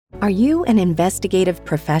Are you an investigative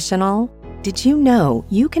professional? Did you know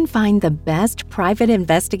you can find the best private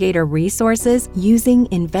investigator resources using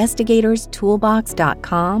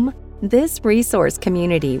investigatorstoolbox.com? This resource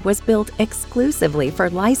community was built exclusively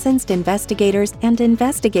for licensed investigators and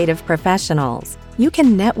investigative professionals. You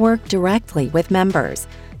can network directly with members,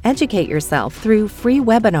 educate yourself through free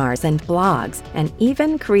webinars and blogs, and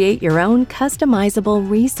even create your own customizable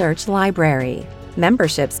research library.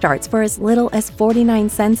 Membership starts for as little as 49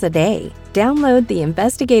 cents a day. Download the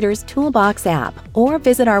Investigators Toolbox app or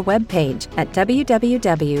visit our webpage at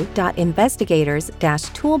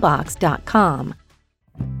www.investigators-toolbox.com.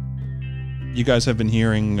 You guys have been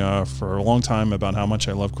hearing for a long time about how much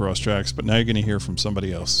I love Crosstracks, but now you're going to hear from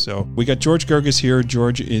somebody else. So we got George Gerges here.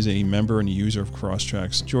 George is a member and a user of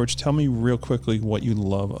Crosstracks. George, tell me real quickly what you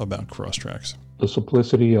love about Crosstracks. The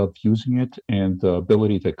simplicity of using it and the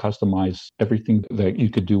ability to customize everything that you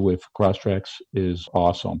could do with Crosstracks is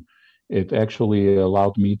awesome. It actually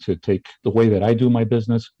allowed me to take the way that I do my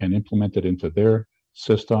business and implement it into their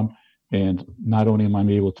system. And not only am I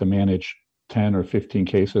able to manage 10 or 15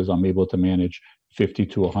 cases, I'm able to manage 50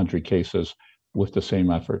 to 100 cases with the same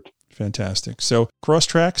effort. Fantastic. So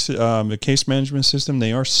Crosstracks, the case management system,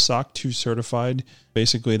 they are SOC 2 certified.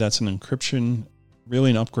 Basically, that's an encryption,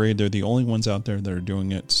 really an upgrade. They're the only ones out there that are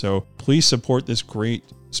doing it. So please support this great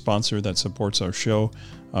sponsor that supports our show.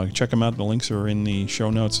 Check them out. The links are in the show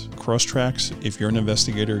notes. Crosstracks, if you're an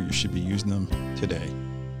investigator, you should be using them today.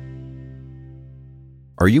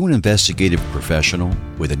 Are you an investigative professional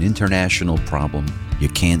with an international problem you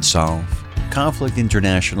can't solve? Conflict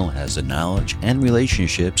International has the knowledge and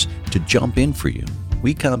relationships to jump in for you.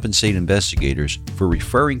 We compensate investigators for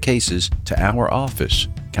referring cases to our office.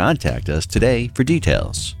 Contact us today for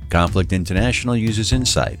details. Conflict International uses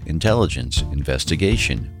insight, intelligence,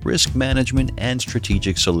 investigation, risk management, and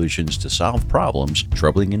strategic solutions to solve problems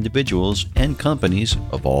troubling individuals and companies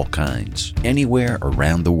of all kinds, anywhere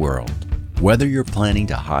around the world. Whether you're planning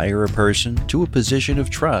to hire a person to a position of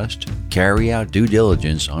trust, carry out due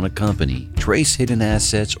diligence on a company, trace hidden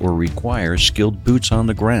assets, or require skilled boots on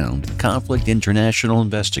the ground, Conflict International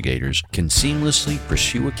investigators can seamlessly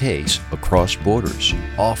pursue a case across borders,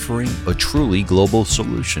 offering a truly global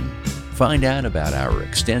solution. Find out about our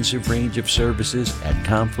extensive range of services at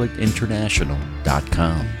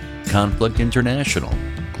conflictinternational.com. Conflict International,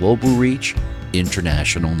 global reach,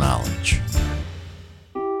 international knowledge.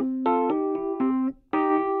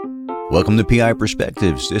 Welcome to PI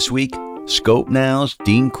Perspectives. This week, Scope Now's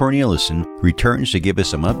Dean Cornelissen returns to give us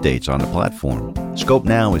some updates on the platform. Scope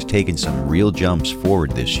Now has taken some real jumps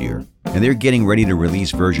forward this year, and they're getting ready to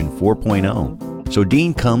release version 4.0. So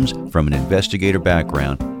Dean comes from an investigator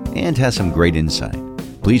background and has some great insight.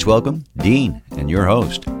 Please welcome Dean and your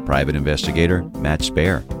host, private investigator Matt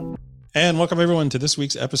Spare. And welcome everyone to this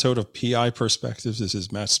week's episode of PI Perspectives. This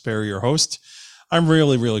is Matt Spare, your host. I'm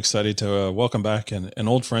really, really excited to welcome back an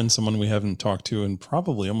old friend, someone we haven't talked to in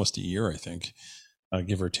probably almost a year, I think,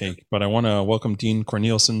 give or take. But I want to welcome Dean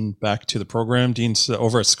Cornelissen back to the program. Dean's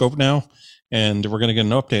over at Scope Now, and we're going to get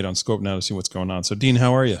an update on Scope Now to see what's going on. So, Dean,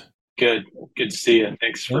 how are you? Good to see you.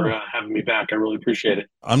 Thanks for having me back. I really appreciate it.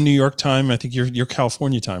 I'm New York time. I think you're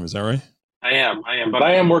California time. Is that right? I am, but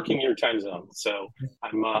I am working your time zone, so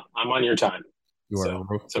I'm on your time. You are a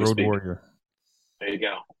road warrior. There you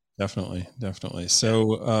go. Definitely.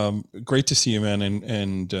 So great to see you, man,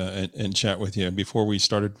 and chat with you. Before we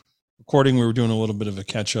started recording, we were doing a little bit of a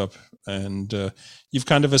catch up, and you've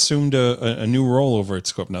kind of assumed a new role over at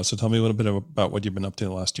Scope Now. So tell me a little bit about what you've been up to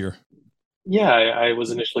the last year. Yeah, I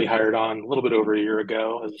was initially hired on a little bit over a year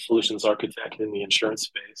ago as a solutions architect in the insurance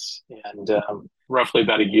space, and roughly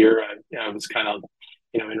about a year, I was kind of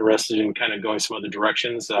interested in kind of going some other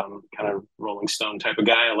directions. Kind of Rolling Stone type of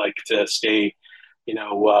guy. I like to stay.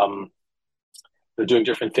 They're doing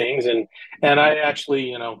different things, and I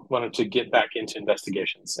actually wanted to get back into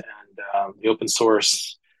investigations, and the open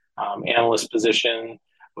source analyst position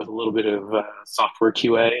with a little bit of software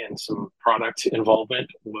QA and some product involvement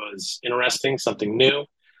was interesting, something new,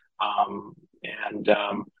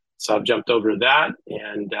 so I've jumped over to that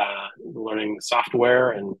and learning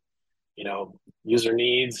software and user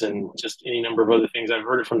needs and just any number of other things. I've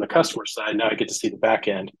heard it from the customer side. Now I get to see the back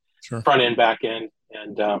end. Sure. Front end, back end,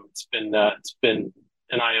 and it's been an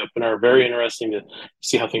eye opener. Very interesting to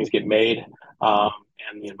see how things get made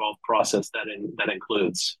and the involved process that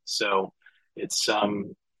includes. So it's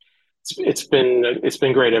been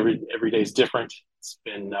great. Every day is different. It's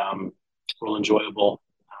been real enjoyable.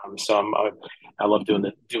 So I love doing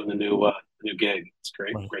the new gig. It's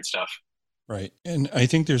great, right. Great stuff. Right, and I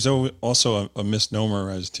think there's also a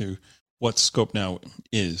misnomer as to what Scope Now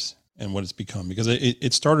is. and what it's become, because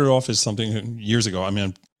it started off as something years ago. I mean,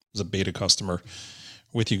 I was a beta customer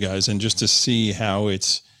with you guys, and just to see how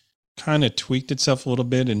it's kind of tweaked itself a little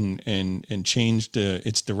bit and changed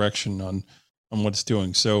its direction on what it's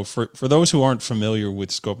doing. So for those who aren't familiar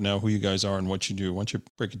with Scope Now, who you guys are and what you do, why don't you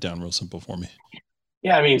break it down real simple for me?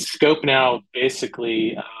 Yeah, I mean, Scope Now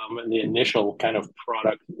basically, the initial kind of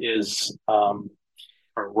product is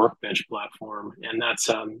our Workbench platform, and that's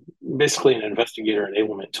basically an investigator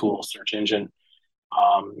enablement tool, search engine,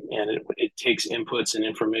 and it takes inputs and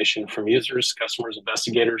information from users, customers,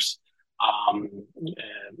 investigators,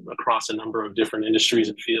 across a number of different industries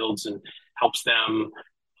and fields, and helps them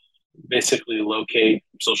basically locate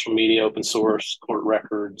social media, open source, court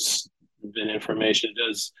records, and information. It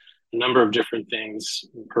does a number of different things,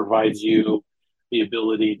 provides you the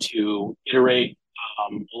ability to iterate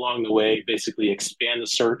along the way, basically expand the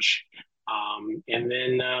search, and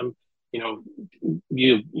then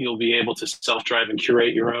you'll be able to self-drive and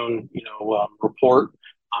curate your own report,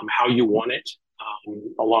 how you want it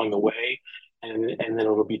along the way, and then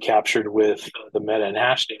it'll be captured with the meta and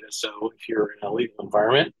hash data. So if you're in a legal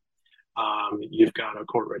environment, you've got a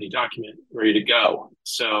court-ready document ready to go.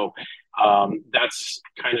 So that's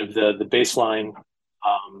kind of the baseline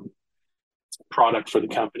product for the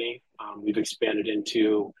company. We've expanded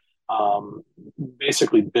into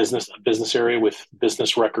basically a business area with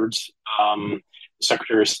business records,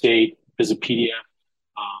 Secretary of State, Visipedia,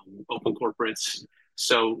 Open Corporates.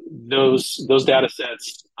 So those data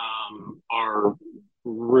sets are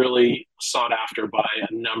really sought after by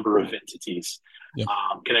a number of entities. Yeah.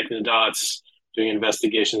 Connecting the dots, doing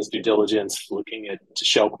investigations, due diligence, looking at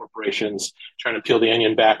shell corporations, trying to peel the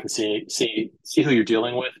onion back and see who you're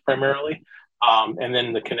dealing with primarily. And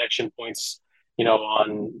then the connection points,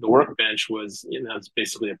 on the Workbench was, it's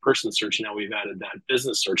basically a person search. Now we've added that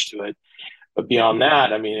business search to it. But beyond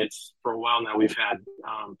that, I mean, it's for a while now we've had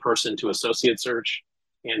person to associate search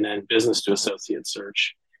and then business to associate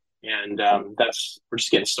search. And we're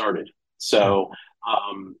just getting started. So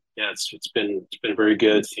it's been very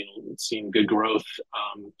good. Seeing good growth,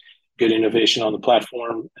 good innovation on the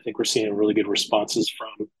platform. I think we're seeing really good responses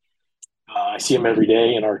from. I see them every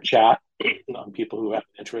day in our chat on people who have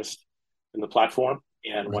an interest in the platform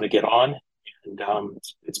and want to get on. And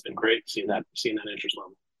it's been great seeing that interest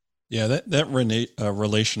level. Yeah, that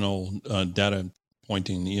relational data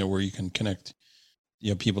pointing, where you can connect,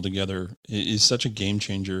 people together is such a game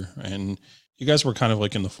changer. And you guys were kind of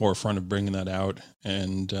like in the forefront of bringing that out.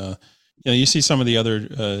 And you see some of the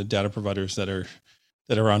other data providers that are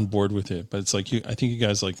on board with it, but it's like I think you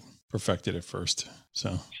guys like perfected it first.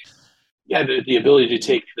 So. Yeah, the ability to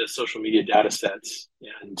take the social media data sets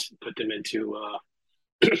and put them into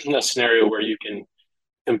a scenario where you can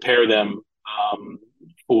compare them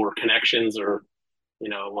for connections or,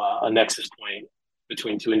 a nexus point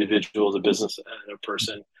between two individuals, a business and a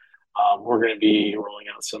person. We're going to be rolling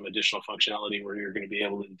out some additional functionality where you're going to be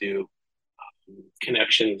able to do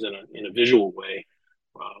connections in a visual way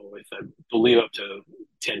with, I believe, up to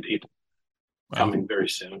 10 people coming very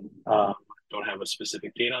soon. Don't have a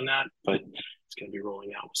specific date on that, but it's going to be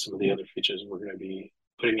rolling out with some of the other features we're going to be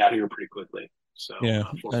putting out here pretty quickly. So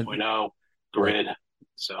 4.0 grid.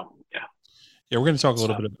 So we're going to talk a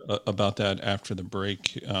little bit about that after the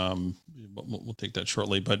break. We'll take that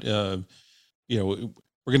shortly, but we're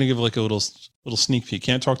going to give like a little sneak peek.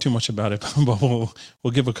 Can't talk too much about it, but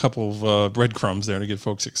we'll give a couple of breadcrumbs there to get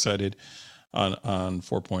folks excited on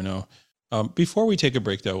 4.0. Before we take a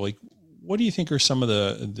break, though, like, what do you think are some of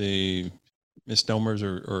the misnomers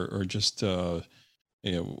or just some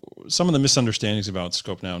of the misunderstandings about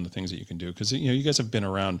Scope Now and the things that you can do? Because you guys have been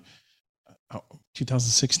around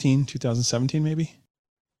 2016, 2017 maybe.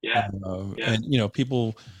 Yeah. And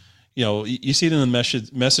people, you see it in the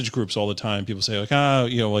message groups all the time. People say like,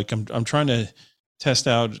 I'm trying to test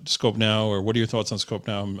out Scope Now, or what are your thoughts on Scope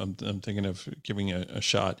Now? I'm thinking of giving it a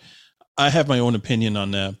shot. I have my own opinion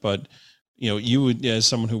on that, but you would, as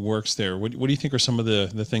someone who works there, what do you think are some of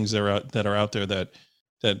the things that are out there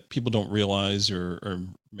that people don't realize or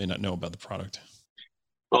may not know about the product?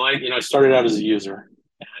 Well, I started out as a user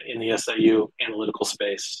in the SIU analytical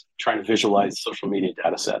space, trying to visualize social media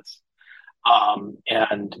data sets.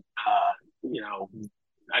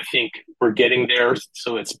 I think we're getting there,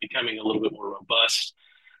 so it's becoming a little bit more robust,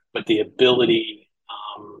 but the ability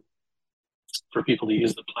for people to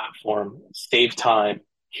use the platform, save time,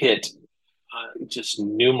 hit just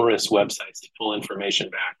numerous websites to pull information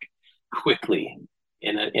back quickly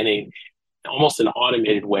in a almost an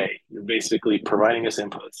automated way. You're basically providing us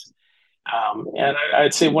inputs. And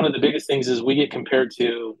I'd say one of the biggest things is we get compared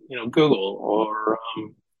to, Google or,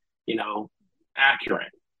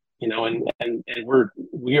 Accurate. and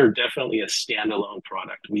we are definitely a standalone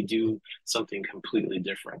product. We do something completely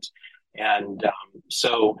different. And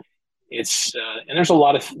so it's and there's a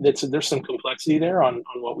lot of there's some complexity there on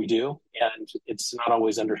what we do, and it's not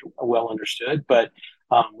always well understood, but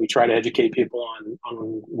we try to educate people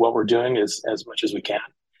on what we're doing as much as we can.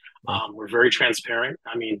 We're very transparent.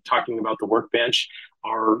 I mean, talking about the workbench,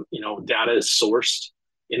 our data is sourced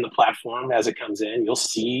in the platform as it comes in. You'll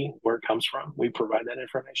see where it comes from. We provide that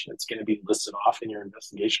information. It's going to be listed off in your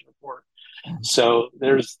investigation report. So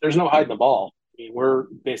there's no hiding the ball. I mean, we're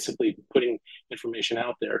basically putting information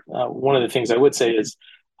out there. One of the things I would say is,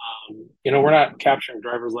 we're not capturing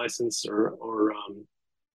driver's license or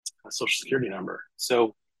a social security number.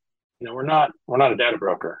 So, we're not a data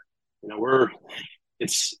broker.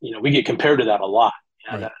 We get compared to that a lot,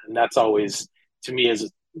 and that's always, to me, is a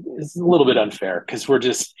little bit unfair, because we're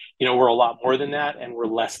just, we're a lot more than that, and we're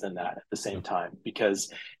less than that at the same time. Because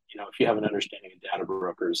if you have an understanding of data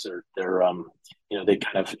brokers, they're they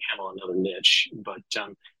kind of handle another niche. But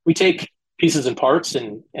we take pieces and parts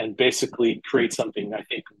and basically create something, I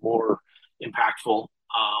think, more impactful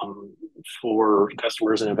for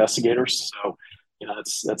customers and investigators. So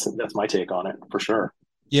that's my take on it, for sure.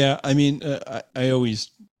 Yeah, I mean, I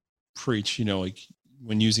always preach, like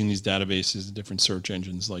when using these databases, different search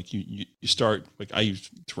engines, like you start, like I use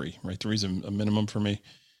 3, right? 3 is a minimum for me,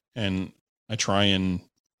 and I try and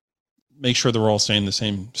make sure they're all saying the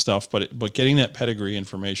same stuff, but getting that pedigree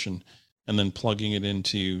information and then plugging it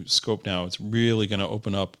into ScopeNow, it's really going to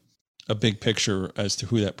open up a big picture as to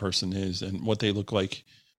who that person is and what they look like,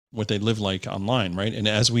 what they live like online, right? And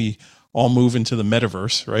as we all move into the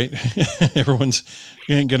metaverse, right? Everyone's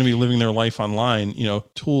going to be living their life online.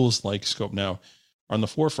 Tools like ScopeNow are on the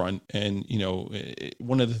forefront. And,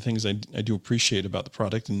 one of the things I do appreciate about the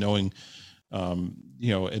product and knowing,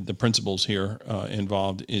 the principles here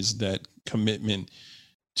involved is that commitment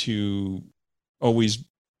to always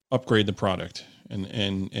upgrade the product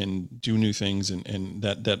and do new things. And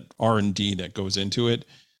that R&D that goes into it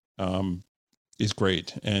is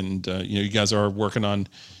great. And, you guys are working on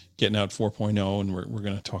getting out 4.0, and we're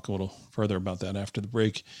going to talk a little further about that after the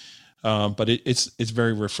break. But it's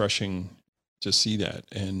very refreshing to see that,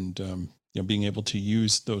 and being able to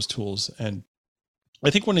use those tools. And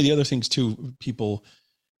I think one of the other things too, people,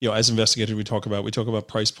 as investigators, we talk about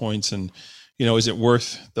price points, and is it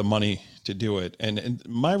worth the money to do it? And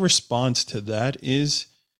my response to that is,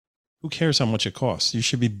 who cares how much it costs? You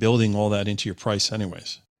should be building all that into your price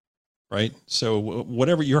anyways, right? So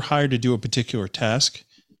whatever you're hired to do a particular task,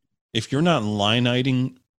 if you're not line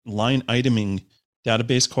iteming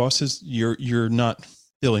database costs, you're not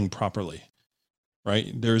billing properly, right?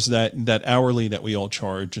 There's that hourly that we all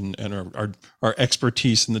charge and our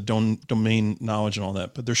expertise in the domain knowledge and all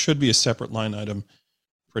that, but there should be a separate line item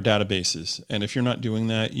for databases. And if you're not doing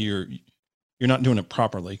that, you're not doing it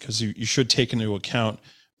properly, because you should take into account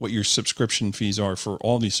what your subscription fees are for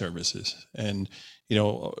all these services. And,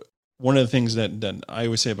 one of the things that I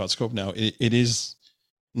always say about ScopeNow, it is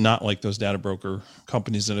not like those data broker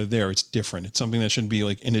companies that are there. It's different. It's something that should be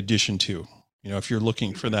like in addition to, if you're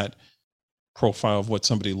looking for that profile of what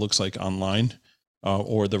somebody looks like online,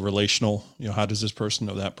 or the relational, how does this person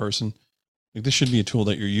know that person? Like, this should be a tool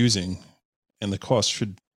that you're using, and the cost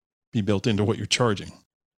should be built into what you're charging,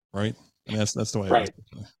 right? And that's the way. Right.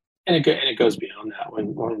 And it goes beyond that.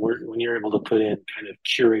 When you're able to put in kind of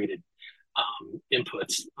curated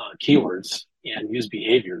inputs, keywords, and use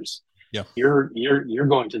behaviors, yeah, you're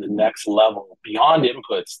going to the next level beyond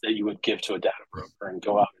inputs that you would give to a data broker, and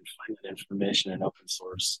go out and find that information in open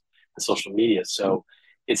source and social media. So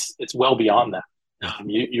it's well beyond that.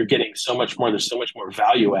 You're getting so much more. There's so much more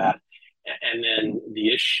value add, and then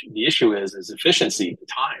the issue is efficiency,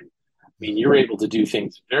 time. I mean, you're able to do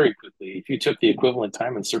things very quickly. If you took the equivalent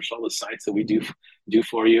time and searched all the sites that we do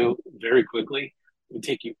for you very quickly, it would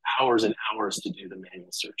take you hours and hours to do the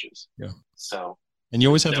manual searches. Yeah. So. And you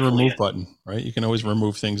always have the remove button, right? You can always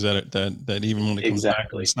remove things that even when it comes back,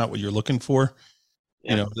 it's not what you're looking for.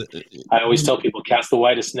 Yeah. I always tell people, cast the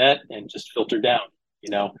widest net and just filter down.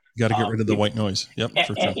 You got to get rid of the white noise. Yep.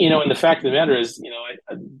 For sure. And the fact of the matter is,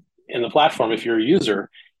 in the platform, if you're a user,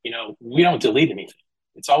 we don't delete anything.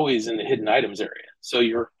 It's always in the hidden items area. So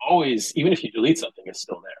you're always, even if you delete something, it's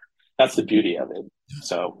still there. That's the beauty of it.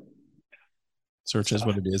 So. Search is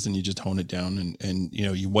what it is, and you just hone it down, and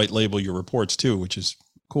you white label your reports too, which is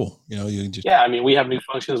cool. You just we have new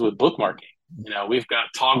functions with bookmarking. We've got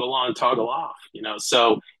toggle on, toggle off.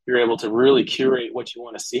 So you're able to really curate what you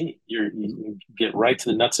want to see. You get right to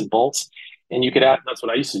the nuts and bolts, and you could add. That's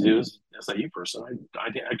what I used to do as a SIU person.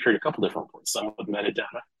 I create a couple different reports, some with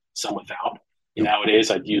metadata, some without. Nowadays,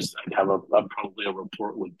 I'd have probably a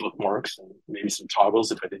report with bookmarks and maybe some toggles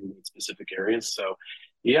if I didn't need specific areas. So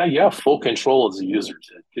yeah, you have full control as a user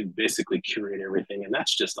to basically curate everything. And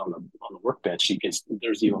that's just on the workbench.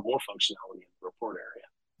 There's even more functionality in the report area.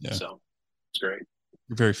 Yeah. So it's great.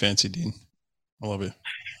 You're very fancy, Dean. I love it.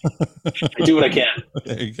 I do what I can.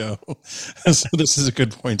 There you go. So this is a good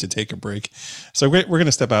point to take a break. So we're going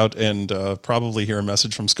to step out and probably hear a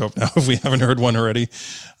message from Scope Now if we haven't heard one already,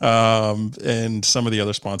 and some of the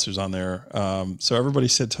other sponsors on there. So everybody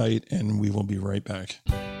sit tight and we will be right back.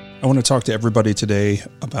 I want to talk to everybody today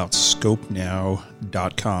about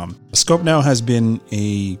ScopeNow.com. Scope Now has been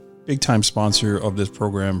a big time sponsor of this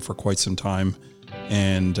program for quite some time,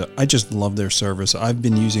 and I just love their service. I've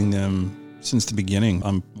been using them since the beginning.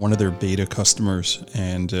 I'm one of their beta customers,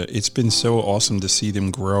 and it's been so awesome to see them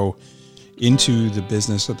grow into the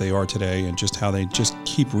business that they are today, and just how they just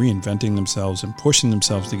keep reinventing themselves and pushing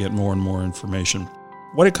themselves to get more and more information.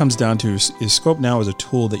 What it comes down to is Scope Now is a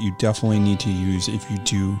tool that you definitely need to use if you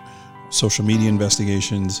do social media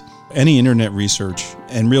investigations, any internet research,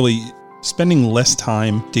 and really spending less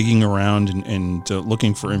time digging around and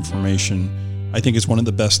looking for information. I think it's one of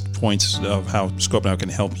the best points of how Scope Now can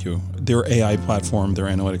help you. Their AI platform, their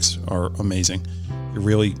analytics are amazing. You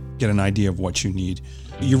really get an idea of what you need.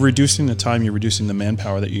 You're reducing the time, you're reducing the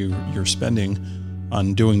manpower that you're spending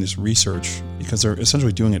on doing this research, because they're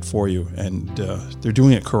essentially doing it for you, and they're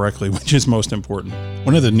doing it correctly, which is most important.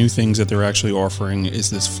 One of the new things that they're actually offering is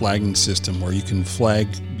this flagging system where you can flag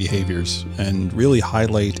behaviors and really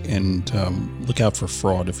highlight and look out for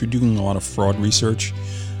fraud. If you're doing a lot of fraud research,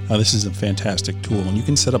 this is a fantastic tool, and you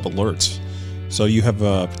can set up alerts. So you have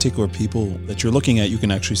particular people that you're looking at, you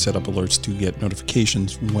can actually set up alerts to get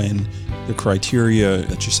notifications when the criteria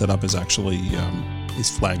that you set up is actually is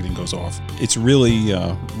flagged and goes off. It's really,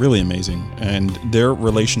 really amazing. And their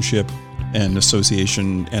relationship and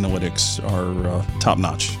association analytics are top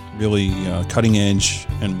notch, really cutting edge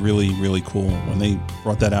and really, really cool. When they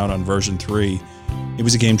brought that out on version 3, it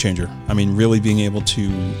was a game changer. I mean, really being able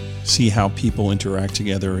to see how people interact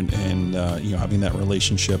together and having that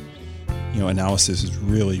relationship, analysis is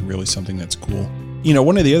really, really something that's cool.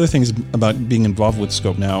 One of the other things about being involved with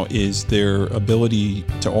Scope Now is their ability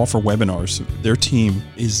to offer webinars. Their team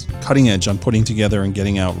is cutting edge on putting together and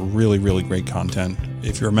getting out really, really great content.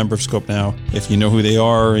 If you're a member of Scope Now, if you know who they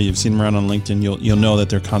are, you've seen them around on LinkedIn, you'll know that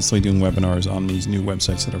they're constantly doing webinars on these new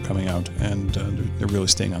websites that are coming out, and they're really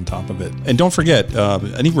staying on top of it. And don't forget,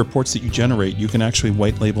 any reports that you generate, you can actually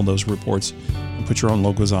white label those reports and put your own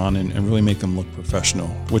logos on and really make them look professional,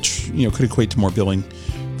 which could equate to more billing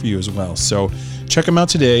for you as well. So check them out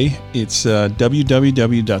today. It's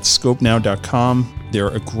www.scopenow.com. They're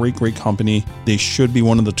a great, great company. They should be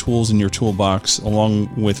one of the tools in your toolbox, along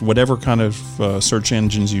with whatever kind of search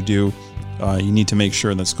engines you do. You need to make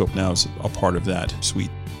sure that Scope Now is a part of that suite.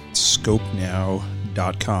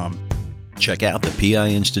 Scopenow.com. Check out the PI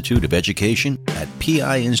Institute of Education at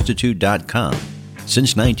piinstitute.com.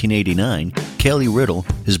 Since 1989, Kelly Riddle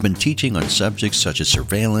has been teaching on subjects such as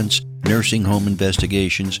surveillance, nursing home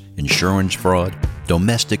investigations, insurance fraud,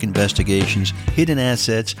 domestic investigations, hidden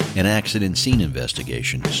assets, and accident scene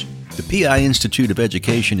investigations. The PI Institute of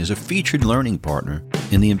Education is a featured learning partner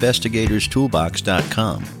in the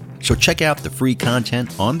investigatorstoolbox.com. So check out the free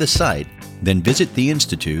content on the site, then visit the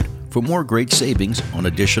Institute for more great savings on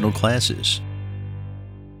additional classes.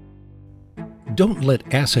 Don't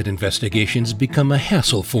let asset investigations become a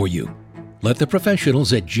hassle for you. Let the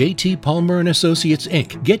professionals at J.T. Palmer & Associates,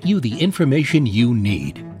 Inc. get you the information you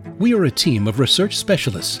need. We are a team of research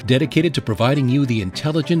specialists dedicated to providing you the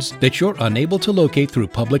intelligence that you're unable to locate through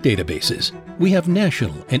public databases. We have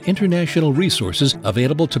national and international resources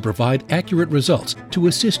available to provide accurate results to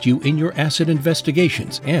assist you in your asset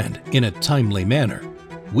investigations and in a timely manner.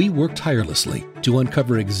 We work tirelessly to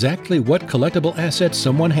uncover exactly what collectible assets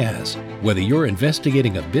someone has. Whether you're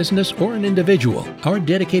investigating a business or an individual, our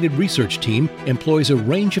dedicated research team employs a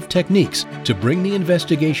range of techniques to bring the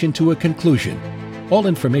investigation to a conclusion. All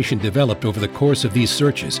information developed over the course of these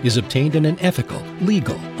searches is obtained in an ethical,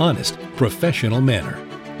 legal, honest, professional manner.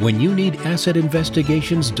 When you need asset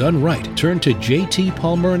investigations done right, turn to J.T.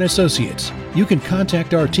 Palmer & Associates. You can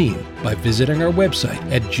contact our team by visiting our website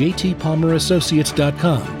at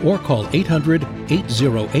jtpalmerassociates.com or call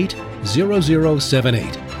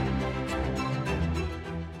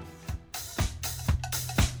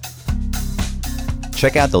 800-808-0078.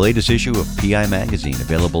 Check out the latest issue of PI Magazine,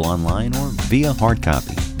 available online or via hard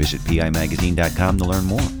copy. Visit pimagazine.com to learn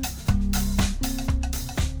more.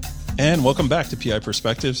 And welcome back to PI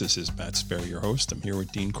Perspectives. This is Matt Sperry, your host. I'm here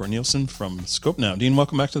with Dean Cornelison from Scope Now. Dean,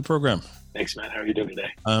 welcome back to the program. Thanks, Matt. How are you doing today?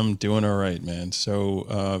 I'm doing all right, man.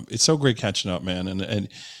 So it's so great catching up, man. And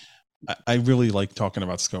I really like talking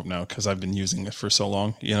about Scope now because I've been using it for so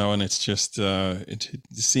long, and it's just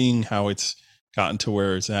seeing how it's gotten to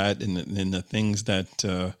where it's at and the things that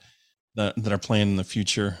are planned in the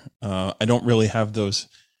future. I don't really have those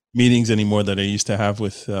meetings anymore that I used to have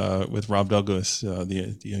with Rob Douglas,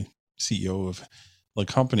 the CEO of the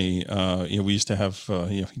company. We used to have,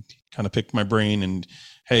 kind of pick my brain and,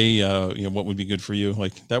 hey, what would be good for you?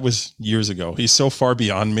 Like that was years ago. He's so far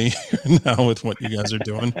beyond me now with what you guys are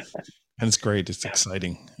doing. And it's great. It's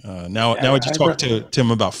exciting. Now I just talk to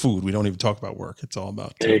Tim about food. We don't even talk about work. It's all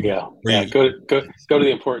about. There you go. Yeah, go to the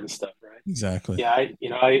important stuff, right? Exactly. Yeah,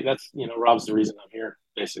 that's Rob's the reason I'm here.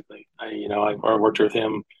 Basically, I worked with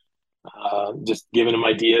him, just giving him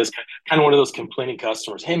ideas. Kind of one of those complaining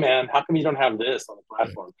customers. Hey, man, how come you don't have this on the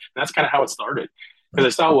platform? And that's kind of how it started. Because I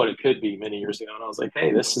saw what it could be many years ago, and I was like,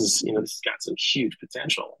 "Hey, this has got some huge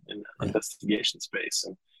potential in the investigation space."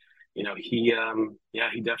 And he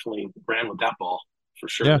definitely ran with that ball for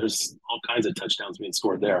sure. Yeah. There's all kinds of touchdowns being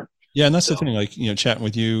scored there. Yeah, and that's the thing. Like chatting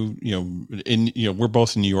with you, we're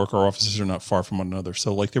both in New York. Our offices are not far from one another.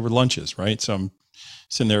 So like there were lunches, right? So I'm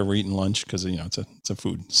sitting there, we're eating lunch because it's a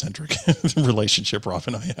food centric relationship Rob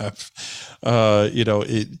and I have.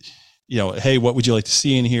 Hey, what would you like to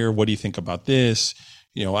see in here? What do you think about this?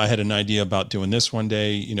 I had an idea about doing this one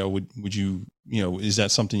day. Would you, is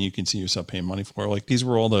that something you can see yourself paying money for? Like these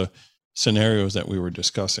were all the scenarios that we were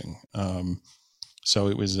discussing. So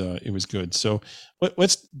it was good. So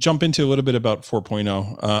let's jump into a little bit about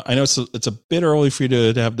 4.0. I know it's a bit early for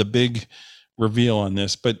you to have the big reveal on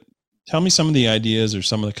this, but tell me some of the ideas or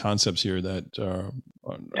some of the concepts here that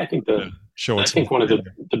I think one of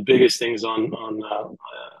the biggest things on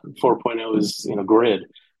 4.0 is Grid.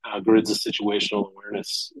 Grid's a situational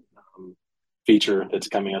awareness feature that's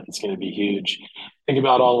coming up. That's going to be huge. Think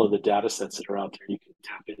about all of the data sets that are out there you can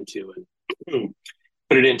tap into and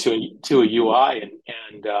put it into a UI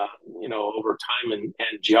and over time and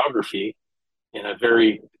geography in a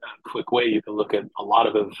very quick way. You can look at a lot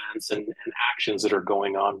of events and actions that are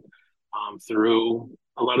going on through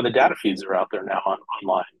a lot of the data feeds that are out there now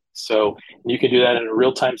online. So you can do that in a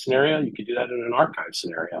real-time scenario. You can do that in an archive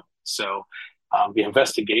scenario. So the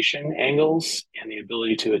investigation angles and the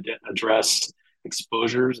ability to address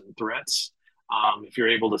exposures and threats. If you're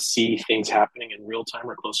able to see things happening in real time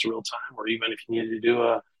or close to real time, or even if you needed to do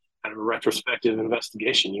a kind of a retrospective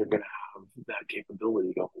investigation, you're going to have that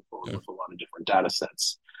capability going forward with a lot of different data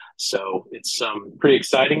sets. So it's pretty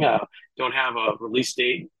exciting. Don't have a release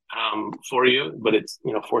date for you, but it's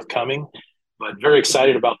forthcoming. But very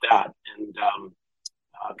excited about that, and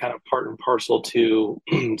kind of part and parcel to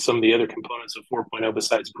some of the other components of 4.0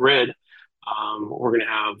 besides Grid. We're going to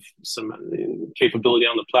have some capability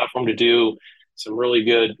on the platform to do some really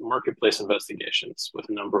good marketplace investigations with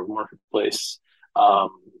a number of marketplace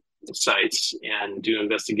sites and do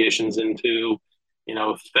investigations into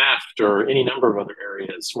theft or any number of other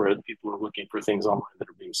areas where people are looking for things online that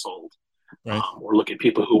are being sold. Right. Or look at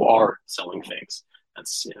people who are selling things.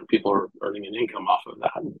 That's people are earning an income off of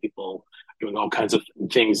that, and people doing all kinds of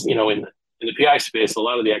things. In the PI space, a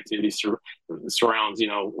lot of the activities surrounds.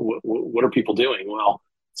 What are people doing? Well,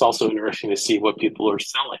 it's also interesting to see what people are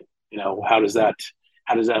selling. How does that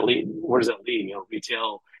lead? Where does that lead?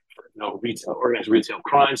 Retail, organized retail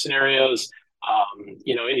crime scenarios.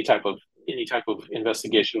 Any type of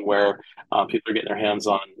investigation where people are getting their hands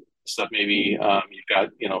on stuff. Maybe you've got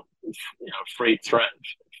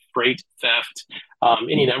freight theft,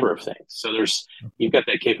 any number of things. So you've got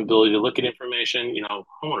that capability to look at information,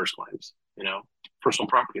 homeowners claims, personal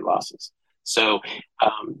property losses. So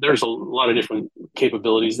there's a lot of different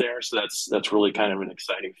capabilities there. So that's really kind of an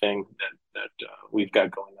exciting thing that we've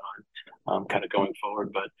got going on, kind of going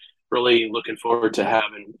forward. But really looking forward to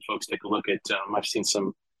having folks take a look at. I've seen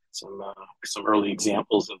some early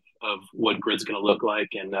examples of what Grid's going to look like,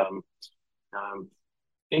 and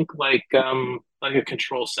think like a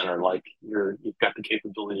control center. Like you've got the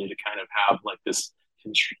capability to kind of have like this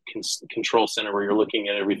control center where you're looking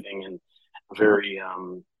at everything in a very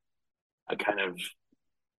a kind of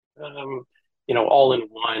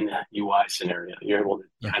all-in-one UI scenario. You're able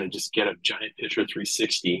to kind of just get a giant picture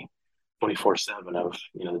 360 24/7 of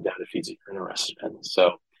the data feeds that you're interested in.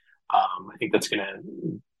 So I think that's going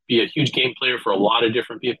to be a huge game player for a lot of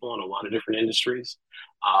different people in a lot of different industries.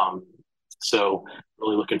 So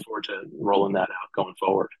really looking forward to rolling that out going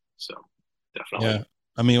forward. So definitely. Yeah.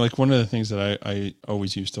 I mean, like one of the things that I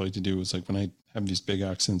always used to like to do is like when I have these big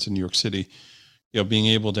accidents in New York City, being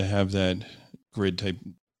able to have that Grid type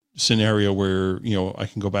scenario where, I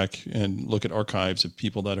can go back and look at archives of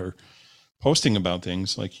people that are posting about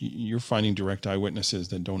things, like you're finding direct eyewitnesses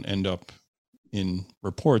that don't end up in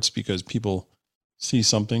reports because people see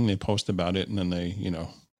something, they post about it, and then they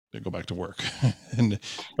go back to work. And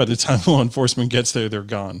by the time law enforcement gets there, they're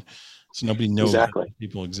gone. So nobody knows that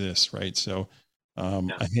people exist, right? So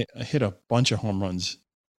I hit a bunch of home runs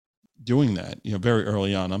doing that, very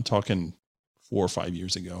early on. I'm talking 4 or 5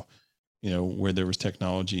 years ago, where there was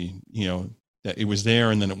technology, that it was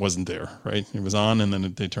there and then it wasn't there, right? It was on and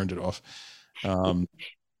then they turned it off.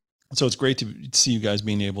 So it's great to see you guys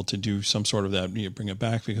being able to do some sort of that, bring it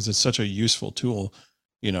back, because it's such a useful tool.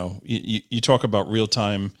 You talk about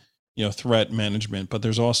real-time, threat management, but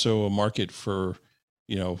there's also a market for,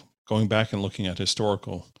 going back and looking at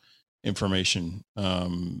historical information,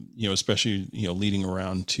 especially, leading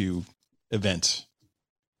around to events,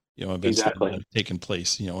 events that have taken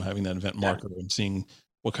place, having that event marker and seeing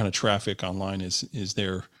what kind of traffic online is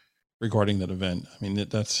there regarding that event. I mean,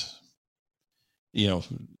 that's,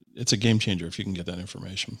 it's a game changer if you can get that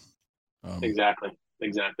information. Exactly.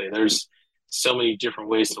 There's so many different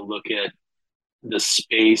ways to look at the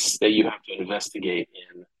space that you have to investigate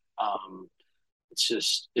in.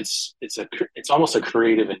 It's almost a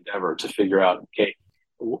creative endeavor to figure out, okay,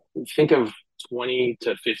 think of 20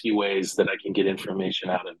 to 50 ways that I can get information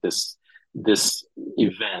out of this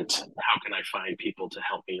event. How can I find people to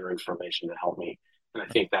help me or information to help me? And I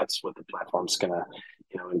think that's what the platform's gonna,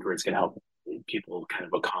 and Grid's gonna help people kind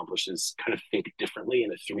of accomplish, is kind of think differently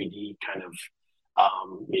in a 3D kind of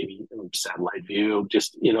maybe satellite view,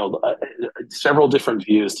 just several different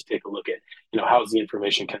views to take a look at how's the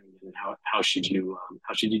information coming in and how should you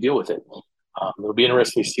deal with it. It'll be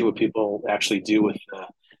interesting to see what people actually do with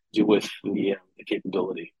the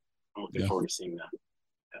capability. I'm looking forward to seeing that.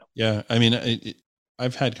 Yeah, I mean,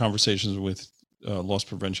 I've had conversations with loss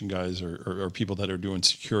prevention guys or people that are doing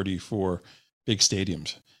security for big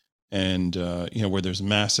stadiums, and where there's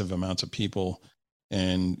massive amounts of people,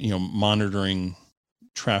 and monitoring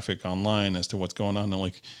traffic online as to what's going on. And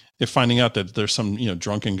like, they're finding out that there's some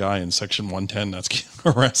drunken guy in section 110 that's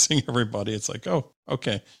harassing everybody. It's like, oh,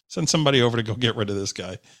 okay, send somebody over to go get rid of this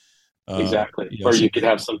guy. Exactly. Or you could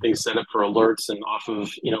have something set up for alerts and off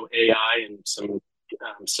of AI and some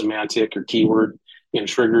semantic or keyword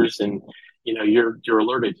triggers, and you're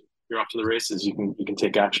alerted. You're off to the races. You can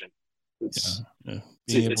take action. It's a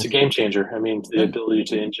game changer. I mean, the ability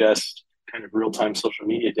to ingest kind of real-time social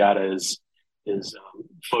media data is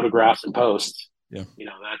photographs and posts. Yeah.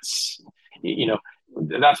 That's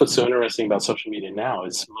what's so interesting about social media now,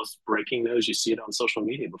 is most breaking news, you see it on social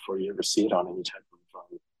media before you ever see it on any type of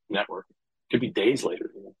network. It could be days later.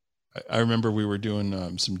 I remember we were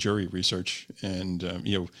doing some jury research, and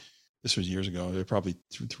this was years ago, probably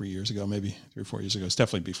 3 years ago, maybe 3 or 4 years ago. It's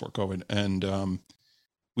definitely before COVID. And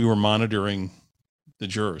we were monitoring the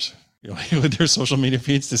jurors, with their social media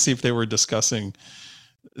feeds to see if they were discussing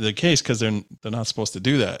the case, because they're not supposed to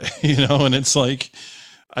do that, and it's like,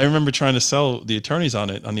 I remember trying to sell the attorneys on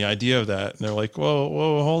the idea of that. And they're like,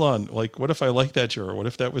 whoa, hold on. Like, what if I like that juror? What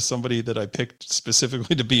if that was somebody that I picked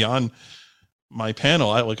specifically to be on my panel?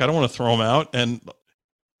 I don't want to throw them out. And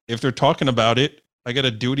if they're talking about it, I got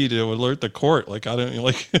a duty to alert the court. Like, I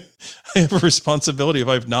have a responsibility if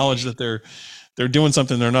I have knowledge that they're doing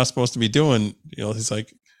something they're not supposed to be doing. He's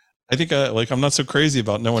like, I think I'm not so crazy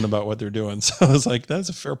about knowing about what they're doing. So I was like, that's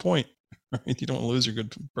a fair point, right? You don't lose your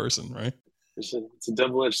good person, right? It's a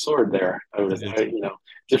double-edged sword there.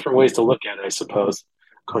 Different ways to look at it, I suppose.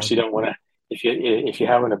 Of course, you don't want to, if you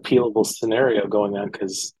have an appealable scenario going on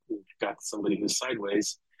because you've got somebody who's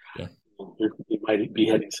sideways, you might be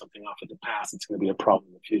heading something off at the pass. It's going to be a problem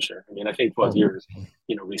in the future. I mean, I think what your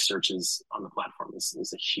research is on the platform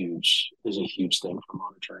is a huge thing for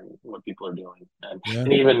monitoring what people are doing, and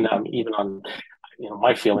even on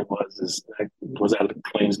my feeling is I was out of the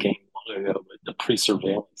claims game long ago, but the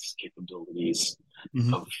pre-surveillance capabilities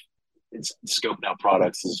of scoping out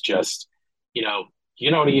products is just you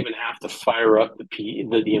don't even have to fire up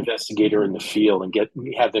the investigator in the field and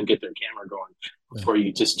have them get their camera going before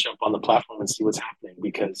you just jump on the platform and see what's happening.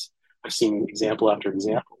 Because I've seen example after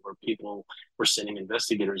example where people were sending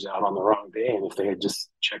investigators out on the wrong day, and if they had just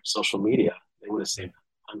checked social media, they would have saved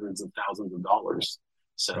hundreds of thousands of dollars.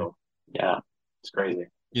 So it's crazy.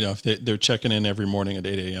 If they're checking in every morning at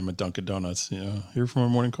 8 a.m. at Dunkin' Donuts, here for my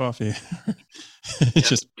morning coffee. It's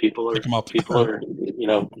just people are definitely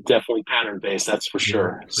pattern based. That's for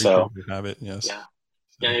sure. So have it. Yes.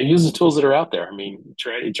 Yeah. Use the tools that are out there. I mean,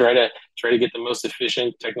 try to get the most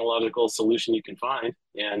efficient technological solution you can find,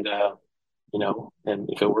 and and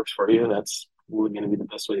if it works for you, that's really going to be the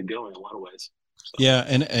best way to go in a lot of ways. So. Yeah,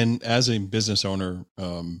 and as a business owner,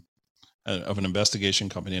 of an investigation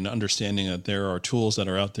company, and understanding that there are tools that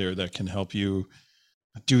are out there that can help you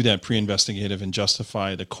do that pre-investigative and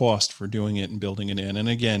justify the cost for doing it and building it in. And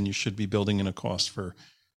again, you should be building in a cost for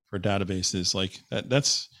databases like that.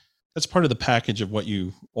 That's part of the package of what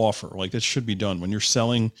you offer. Like that should be done when you're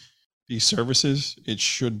selling these services. It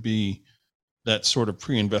should be that sort of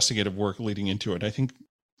pre-investigative work leading into it. I think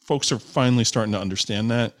folks are finally starting to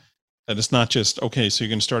understand that it's not just, okay, so you're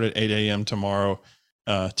going to start at 8 a.m. tomorrow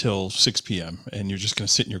till 6 p.m. and you're just going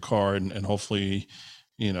to sit in your car and hopefully,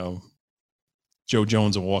 Joe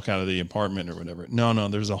Jones will walk out of the apartment or whatever. No,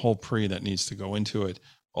 there's a whole that needs to go into it,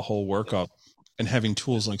 a whole workup, and having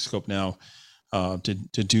tools like Scope Now to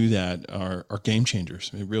do that are game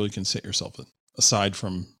changers. It really can set yourself aside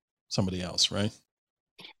from somebody else, right?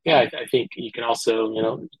 Yeah, I think you can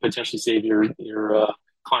also, potentially save your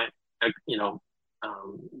client,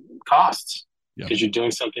 costs because you're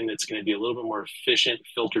doing something that's going to be a little bit more efficient,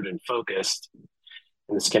 filtered, and focused.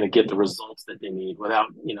 And it's going to get the results that they need without,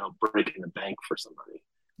 breaking the bank for somebody.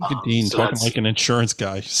 Look at Dean talking like an insurance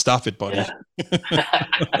guy. Stop it, buddy.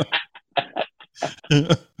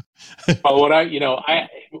 Yeah. But what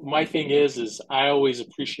my thing is I always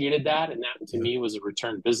appreciated that. And that to me was a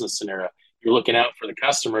return business scenario. You're looking out for the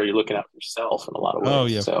customer. You're looking out for yourself in a lot of ways. Oh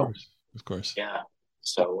yeah, so, of course. Yeah.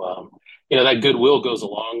 So, that goodwill goes a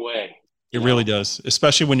long way. It really does,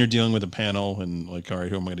 especially when you're dealing with a panel and like, all right,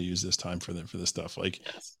 who am I going to use this time for this stuff? Like,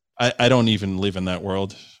 yes. I don't even live in that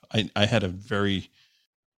world. I had a very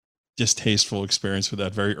distasteful experience with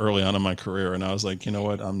that very early on in my career. And I was like, you know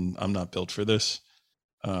what? I'm not built for this.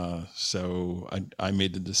 So I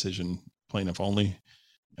made the decision plaintiff only,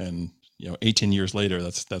 and 18 years later,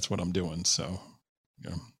 that's what I'm doing. So,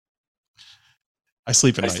 I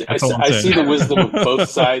sleep at night. I see the wisdom of both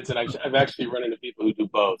sides, and I've actually run into people who do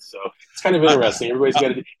both. So it's kind of interesting. Everybody's got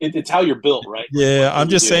to. It's how you're built, right? Yeah, I'm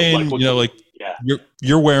just saying.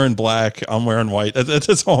 You're wearing black. I'm wearing white.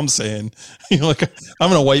 That's all I'm saying. Like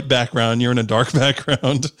I'm in a white background. You're in a dark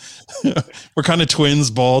background. We're kind of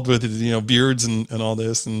twins, bald with beards and all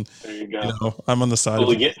this. And there you go. I'm on the side.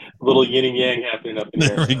 Little yin and yang happening up in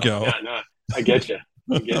there. There we go. Yeah, no, I get you.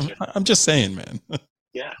 I'm just saying, man.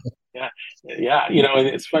 Yeah. And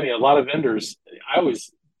it's funny. A lot of vendors, I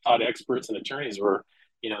always thought experts and attorneys were,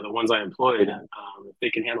 the ones I employed. If they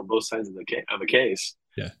can handle both sides of a case.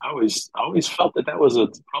 Yeah. I always felt that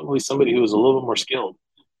was probably somebody who was a little bit more skilled.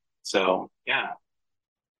 So, yeah.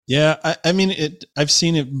 Yeah. I mean, I've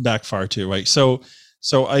seen it backfire too, right? So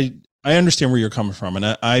I understand where you're coming from, and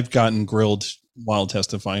I've gotten grilled while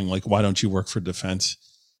testifying, like, why don't you work for defense?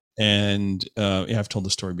 And I've told the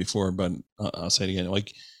story before, but I'll say it again.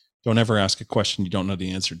 Like, don't ever ask a question you don't know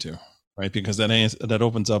the answer to, right? Because that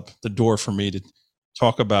opens up the door for me to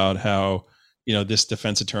talk about how, this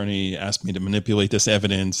defense attorney asked me to manipulate this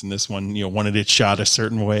evidence, and this one, wanted it shot a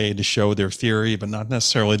certain way to show their theory, but not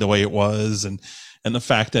necessarily the way it was. And the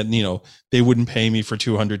fact that, they wouldn't pay me for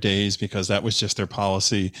 200 days because that was just their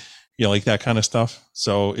policy, like that kind of stuff.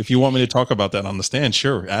 So if you want me to talk about that on the stand,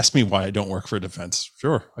 sure. Ask me why I don't work for defense.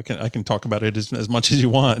 Sure. I can talk about it as much as you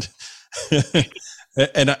want.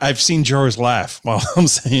 And I've seen jurors laugh while I'm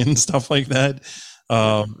saying stuff like that.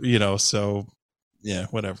 So yeah,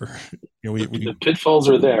 whatever. The pitfalls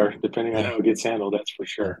are there depending on how it gets handled. That's for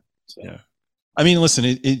sure. So. Yeah. I mean, listen,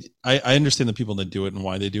 I understand the people that do it and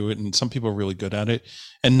why they do it. And some people are really good at it,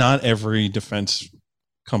 and not every defense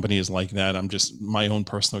company is like that. I'm just my own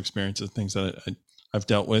personal experience of things that I've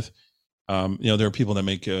dealt with. There are people that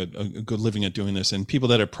make a good living at doing this, and people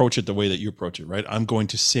that approach it the way that you approach it, right? I'm going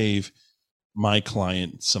to save my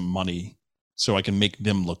client some money so I can make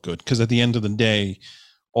them look good. Because at the end of the day,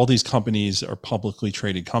 all these companies are publicly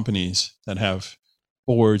traded companies that have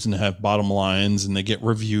boards and have bottom lines, and they get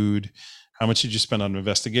reviewed. How much did you spend on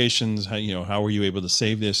investigations? How were you able to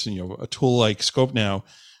save this? And, a tool like Scope Now,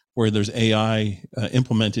 where there's AI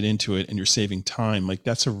implemented into it and you're saving time, like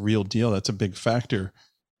that's a real deal. That's a big factor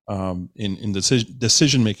in the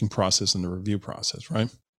decision-making process and the review process, right?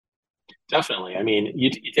 Definitely. I mean, you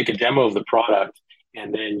take a demo of the product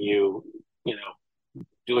and then you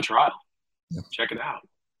do a trial, check it out.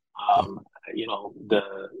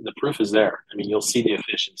 The proof is there. I mean, you'll see the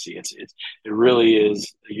efficiency. It really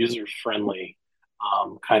is a user-friendly,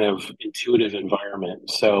 kind of intuitive environment.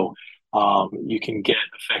 So you can get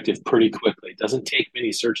effective pretty quickly. It doesn't take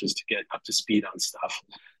many searches to get up to speed on stuff,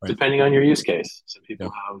 depending on your use case. Some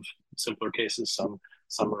people have simpler cases.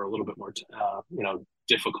 Some are a little bit more,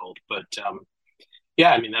 difficult. But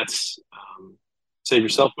I mean, that's save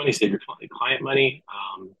yourself money, save your client money.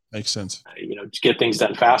 Makes sense. To get things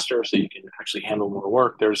done faster so you can actually handle more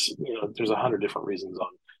work. There's 100 different reasons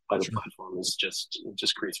by the platform is just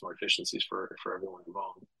creates more efficiencies for everyone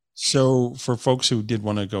involved. So for folks who did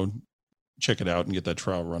want to go check it out and get that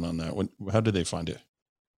trial run on that, how do they find it?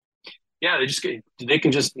 Yeah, they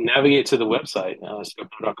can just navigate to the website,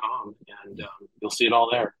 scopenow.com, and you'll see it all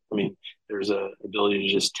there. I mean, there's a ability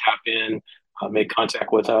to just tap in, make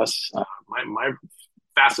contact with us. My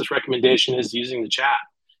fastest recommendation is using the chat.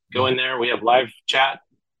 Go in there. We have live chat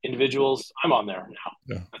individuals. I'm on there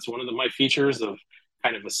now. Yeah. That's one of my features of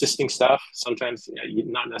kind of assisting stuff. Sometimes,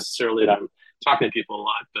 not necessarily that I'm talking to people a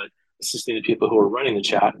lot, but assisting the people who are running the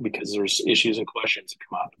chat because there's issues and questions that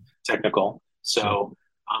come up, technical. So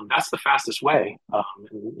that's the fastest way.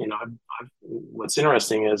 What's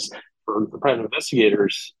interesting is for the private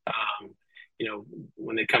investigators,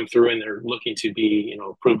 when they come through and they're looking to be,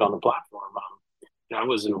 approved on the platform, I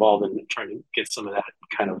was involved in trying to get some of that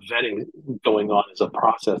kind of vetting going on as a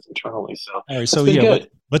process internally. So, all right. So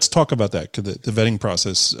let's talk about that, the vetting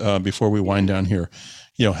process before we wind down here.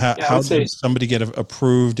 How does somebody get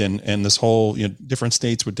approved and this whole, different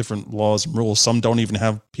states with different laws and rules, some don't even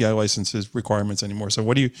have PI licenses requirements anymore. So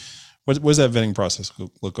what does that vetting process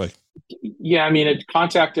look like? Yeah.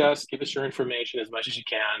 Contact us, give us your information as much as you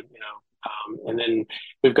can, and then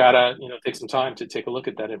we've got to, take some time to take a look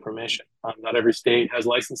at that information. Not every state has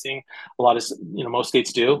licensing. A lot of, most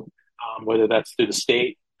states do, whether that's through the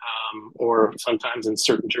state or sometimes in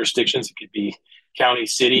certain jurisdictions, it could be county,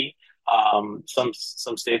 city. Some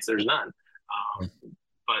states there's none.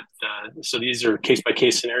 So these are case by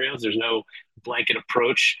case scenarios. There's no blanket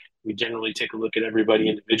approach. We generally take a look at everybody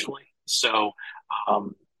individually. So,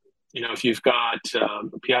 if you've got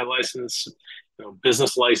a PI license,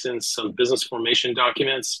 business license, some business formation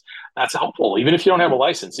documents, that's helpful. Even if you don't have a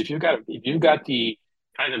license, if you've got the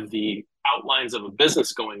kind of the outlines of a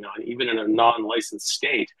business going on, even in a non-licensed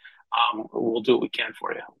state, we'll do what we can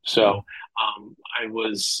for you. So I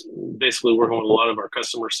was basically working with a lot of our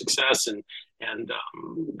customer success and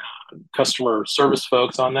customer service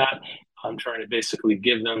folks on that. I'm trying to basically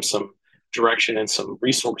give them some direction and some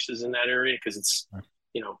resources in that area because it's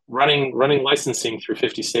running licensing through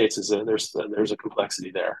 50 states there's a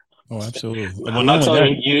complexity there. Oh, absolutely. I'm not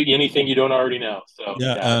telling you anything you don't already know. So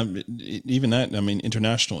even that,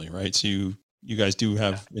 internationally, right? So you guys do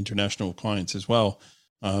have international clients as well.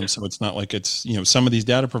 So it's not like it's, some of these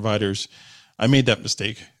data providers, I made that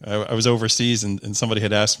mistake. I was overseas and somebody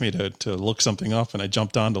had asked me to look something up and I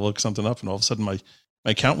jumped on to look something up and all of a sudden my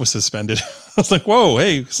account was suspended. I was like, whoa,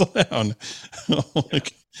 hey, slow down.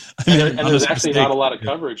 There's actually not a lot of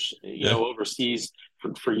coverage, overseas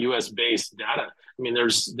for US based data.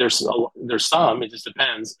 There's some, it just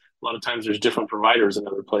depends. A lot of times there's different providers in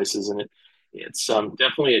other places and it's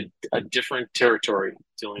definitely a different territory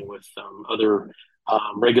dealing with other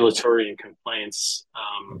regulatory and compliance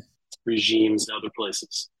regimes in other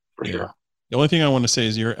places for sure. The only thing I want to say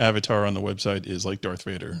is your avatar on the website is like Darth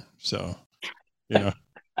Vader. So,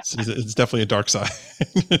 it's definitely a dark side.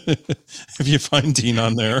 If you find Dean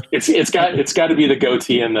on there, it's got to be the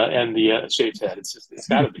goatee and the shaved head. It's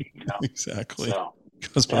got to be. Exactly. So,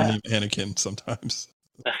 goes by the name Anakin sometimes.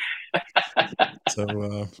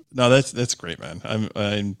 So no, that's great, man.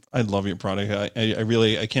 I love your product. I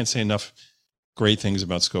really can't say enough great things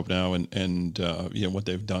about ScopeNow and what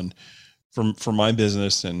they've done for my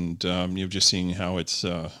business and just seeing how it's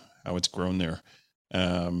grown there,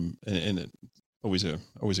 and it, always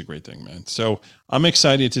a great thing, man. So I'm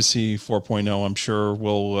excited to see 4.0. I'm sure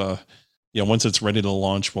we'll once it's ready to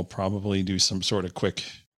launch, we'll probably do some sort of quick,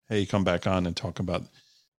 hey, come back on and talk about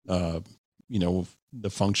the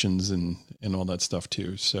functions and all that stuff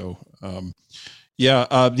too. So the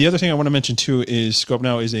other thing I want to mention too is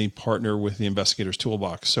ScopeNow is a partner with the Investigators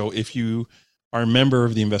Toolbox. So if you are a member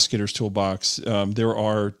of the Investigators Toolbox, there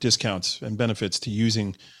are discounts and benefits to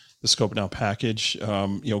using the ScopeNow package.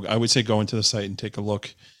 I would say go into the site and take a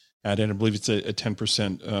look at it. I believe it's a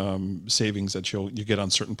 10% savings that you get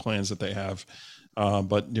on certain plans that they have.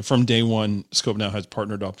 But from day one, ScopeNow has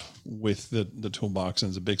partnered up with the Toolbox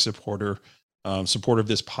and is a big supporter of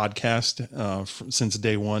this podcast since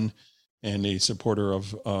day one, and a supporter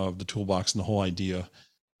of the Toolbox and the whole idea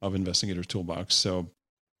of Investigators Toolbox. So,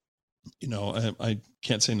 I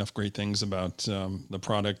can't say enough great things about the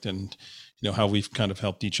product and how we've kind of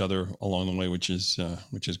helped each other along the way, which is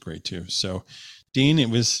great too. So, Dean, it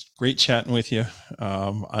was great chatting with you.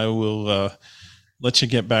 I will let you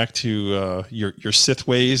get back to your Sith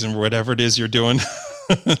ways and whatever it is you're doing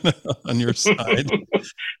on your side.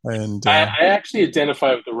 And I actually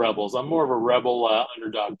identify with the rebels. I'm more of a rebel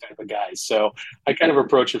underdog type of guy. So I kind of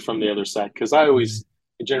approach it from the other side because I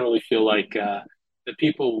generally feel like the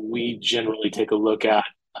people we generally take a look at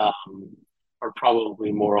are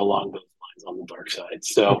probably more along those lines on the dark side.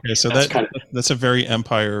 So, okay, so that's a very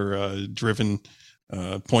Empire driven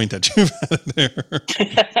point that you've had there.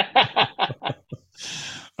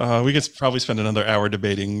 We could probably spend another hour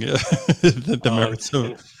debating the merits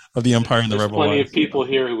of the Empire and the Rebel Plenty Alliance. of people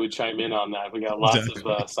here who would chime in on that. We got lots of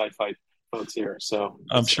sci-fi folks here, so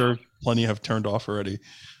I'm sure plenty have turned off already.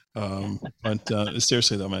 But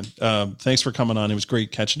seriously though, man, thanks for coming on. It was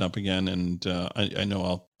great catching up again, and I know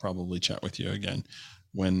I'll probably chat with you again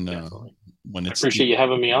when it's. I appreciate you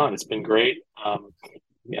having me on. It's been great.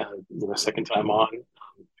 Second time on.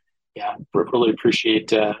 Really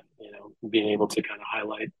appreciate being able to kind of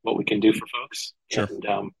highlight what we can do for folks. Sure.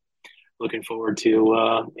 And looking forward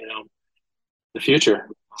to the future.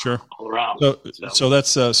 Sure. All around. So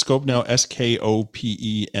that's ScopeNow,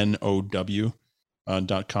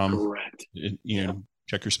 SKOPENOW.com. Correct.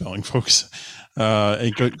 Check your spelling, folks.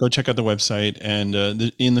 Go check out the website, and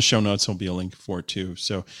in the show notes will be a link for it too.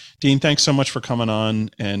 So, Dean, thanks so much for coming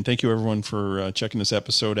on, and thank you everyone for checking this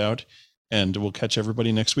episode out. And we'll catch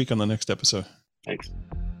everybody next week on the next episode. Thanks.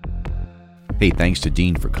 Hey, thanks to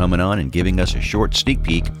Dean for coming on and giving us a short sneak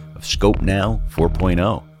peek of ScopeNow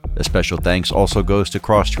 4.0. A special thanks also goes to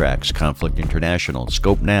Crosstracks, Conflict International,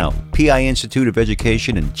 ScopeNow, PI Institute of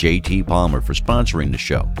Education, and JT Palmer for sponsoring the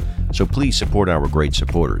show. So please support our great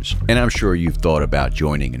supporters. And I'm sure you've thought about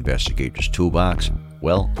joining Investigators Toolbox.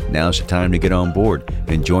 Well, now's the time to get on board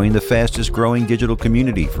and join the fastest growing digital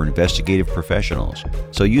community for investigative professionals.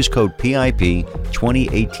 So use code PIP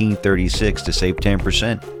 201836 to save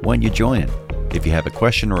 10% when you join. If you have a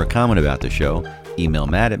question or a comment about the show, email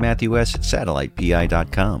Matt at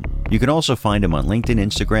matthews@satellitepi.com. You can also find him on LinkedIn,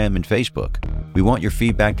 Instagram, and Facebook. We want your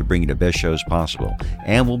feedback to bring you the best shows possible.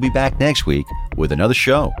 And we'll be back next week with another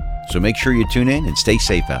show. So make sure you tune in and stay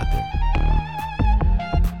safe out there.